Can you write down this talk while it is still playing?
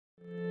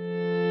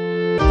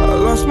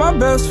lost my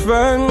best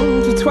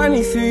friend to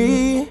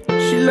 23.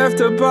 She left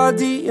her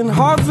body in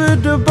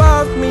Harvard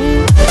above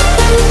me.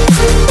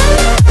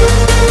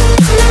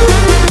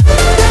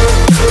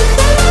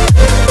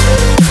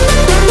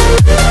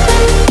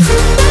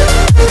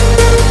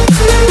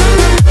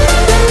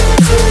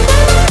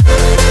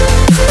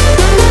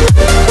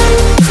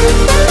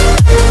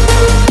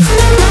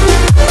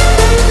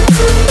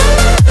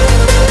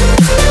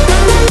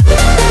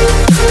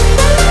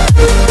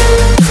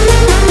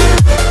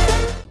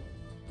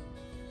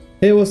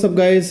 Hey, what's up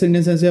guys,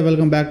 Indian Sensei,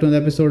 welcome back to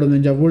another episode of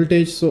Ninja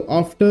Voltage. So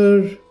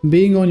after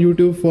being on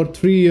YouTube for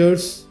 3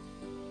 years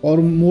or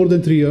more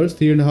than 3 years,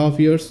 3.5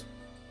 years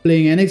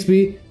playing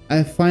NXP,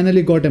 I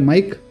finally got a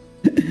mic,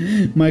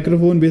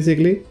 microphone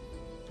basically.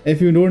 If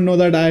you don't know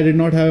that, I did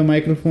not have a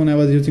microphone. I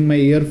was using my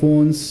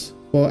earphones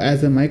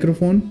as a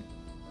microphone,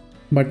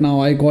 but now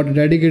I got a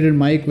dedicated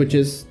mic, which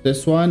is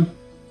this one.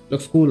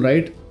 Looks cool,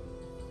 right?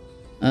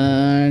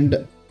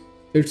 And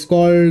it's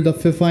called the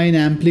Fifine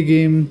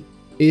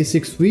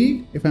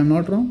A6V, if I'm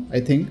not wrong, I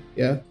think,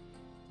 yeah.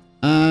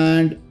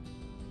 And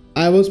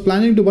I was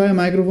planning to buy a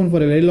microphone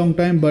for a very long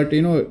time, but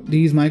you know,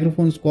 these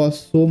microphones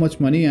cost so much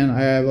money and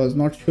I was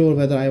not sure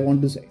whether I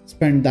want to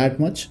spend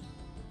that much.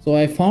 So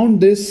I found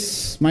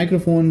this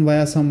microphone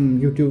via some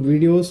YouTube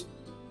videos,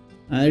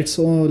 and it's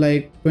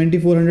like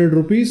 2400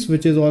 rupees,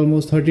 which is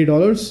almost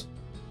 $30,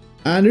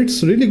 and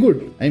it's really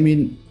good. I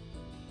mean,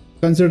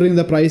 considering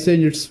the price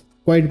range, it's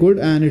quite good,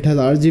 and it has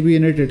RGB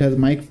in it. It has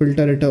mic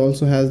filter. It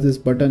also has this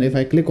button if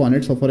I click on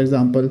it. So for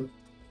example,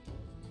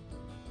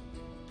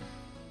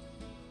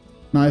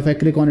 now if I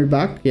click on it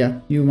back, yeah,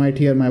 you might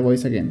hear my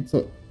voice again.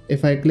 So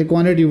if I click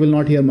on it, you will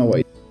not hear my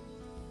voice,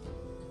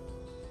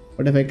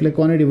 but if I click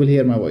on it, you will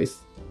hear my voice.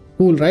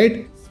 Cool,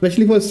 right?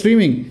 Especially for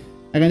streaming,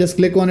 I can just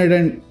click on it,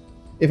 and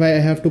if I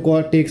have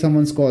to take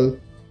someone's call.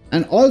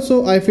 And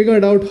also I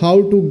figured out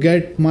how to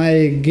get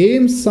my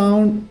game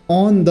sound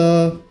on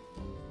the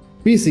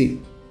PC.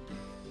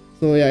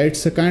 So yeah,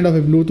 it's a kind of a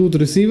Bluetooth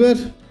receiver.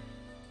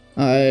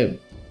 I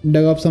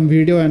dug up some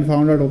video and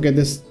found out, okay,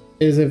 this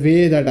is a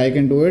way that I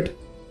can do it.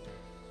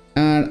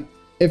 And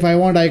if I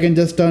want, I can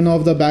just turn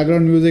off the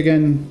background music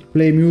and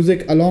play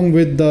music along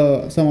with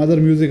some other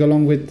music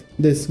along with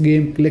this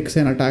game clicks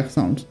and attack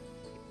sounds.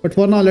 But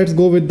for now, let's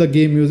go with the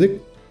game music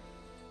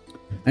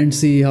and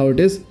see how it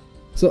is.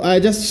 So I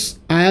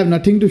have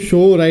nothing to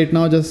show right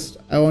now.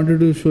 I wanted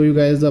to show you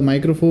guys the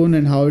microphone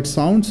and how it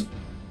sounds.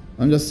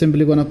 I'm just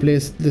simply gonna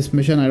place this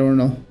mission. I don't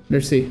know.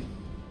 Let's see.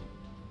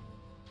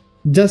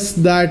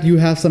 Just that you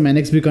have some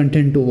NXP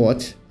content to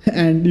watch,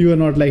 and you are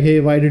not like, hey,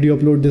 why did you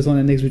upload this on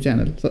NXP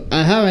channel? So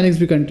I have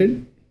NXP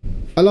content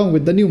along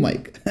with the new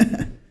mic.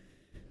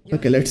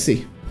 Okay, let's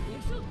see.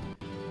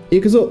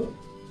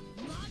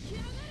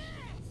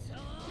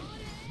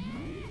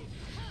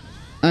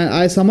 And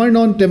I summoned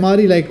on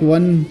Temari like the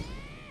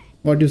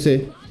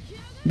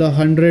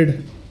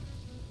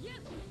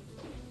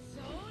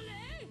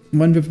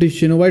 150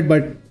 Shinobyte,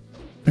 but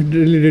I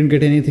really didn't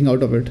get anything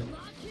out of it.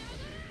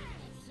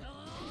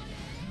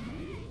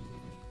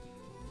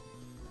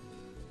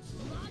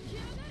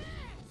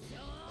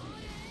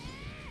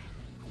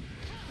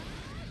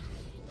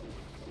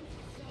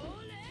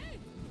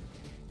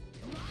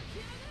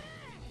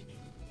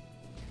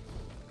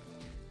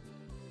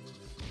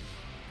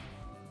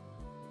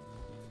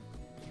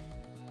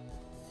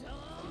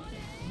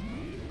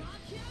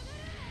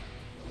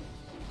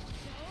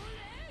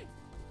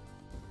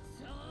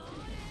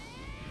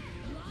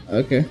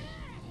 Okay.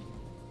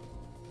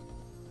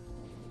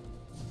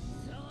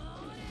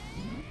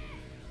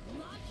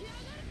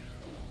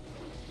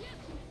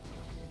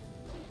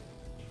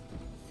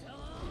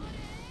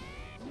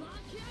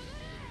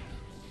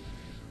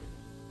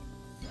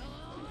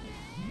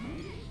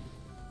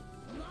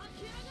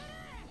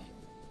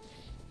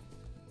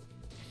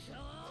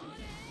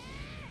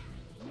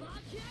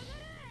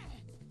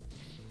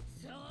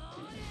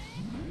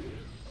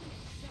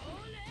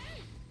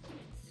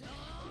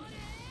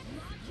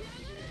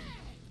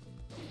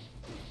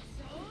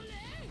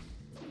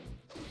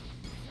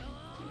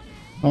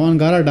 Come on,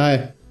 gotta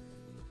die.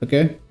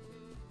 Okay.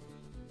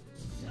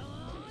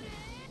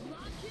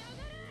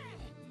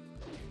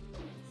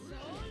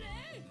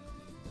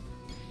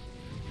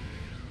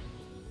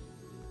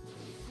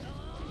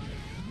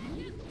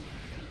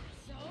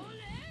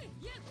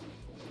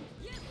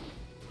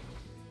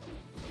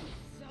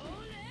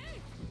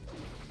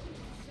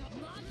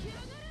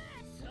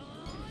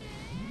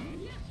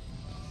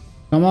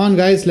 Come on,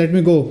 guys, let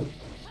me go.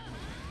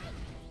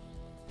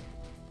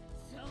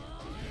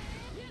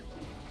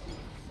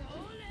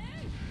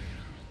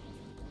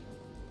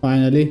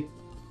 Finally.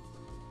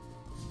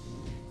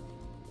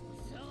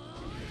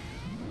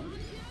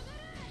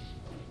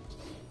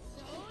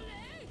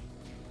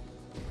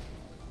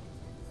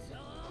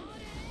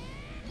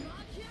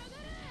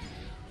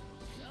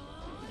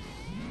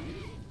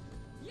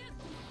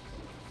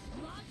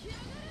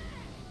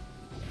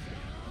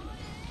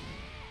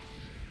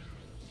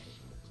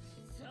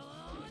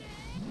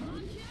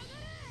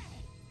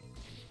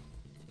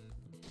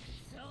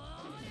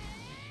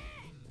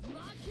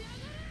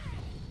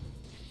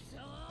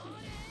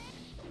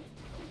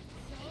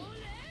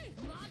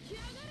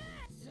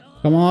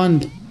 Come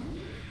on.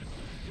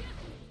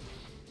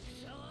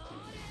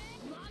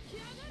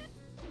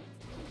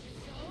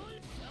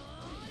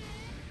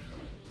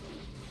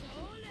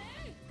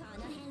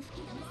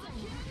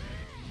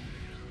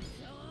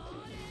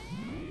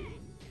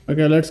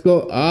 Okay, let's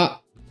go.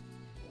 Ah.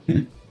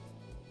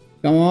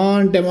 Come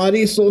on,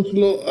 Temari, so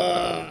slow.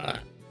 Ah.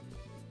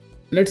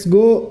 Let's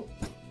go.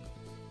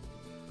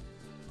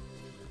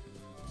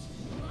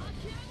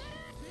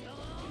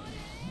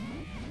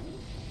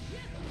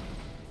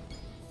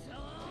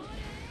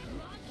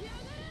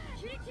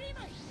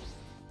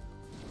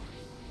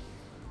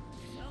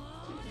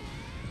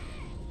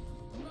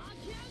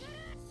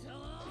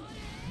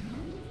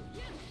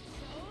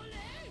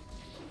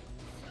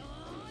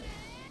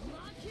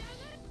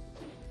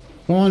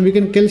 Come on, we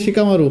can kill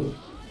Shikamaru.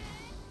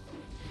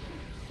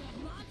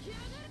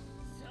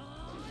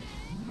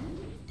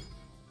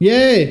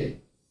 Yay!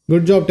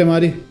 Good job,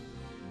 Temari.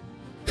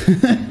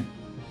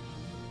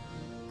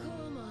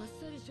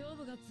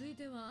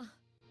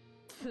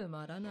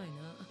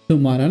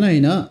 Tumhara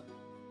nahi na.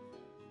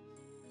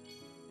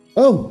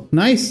 Oh,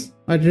 nice.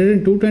 I did it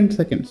in 210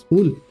 seconds.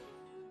 Cool.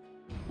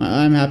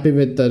 I'm happy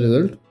with the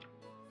result.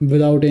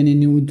 Without any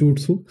new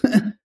jutsu.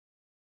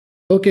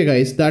 Okay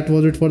guys, that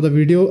was it for the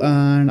video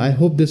and I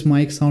hope this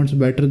mic sounds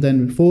better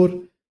than before.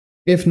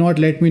 If not,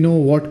 let me know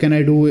what can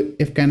I do,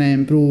 if can I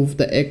improve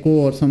the echo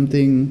or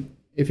something.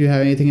 If you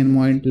have anything in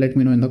mind, let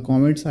me know in the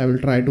comments. I will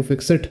try to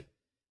fix it.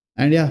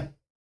 And yeah,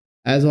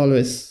 as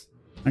always,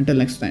 until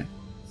next time,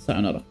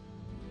 sayonara.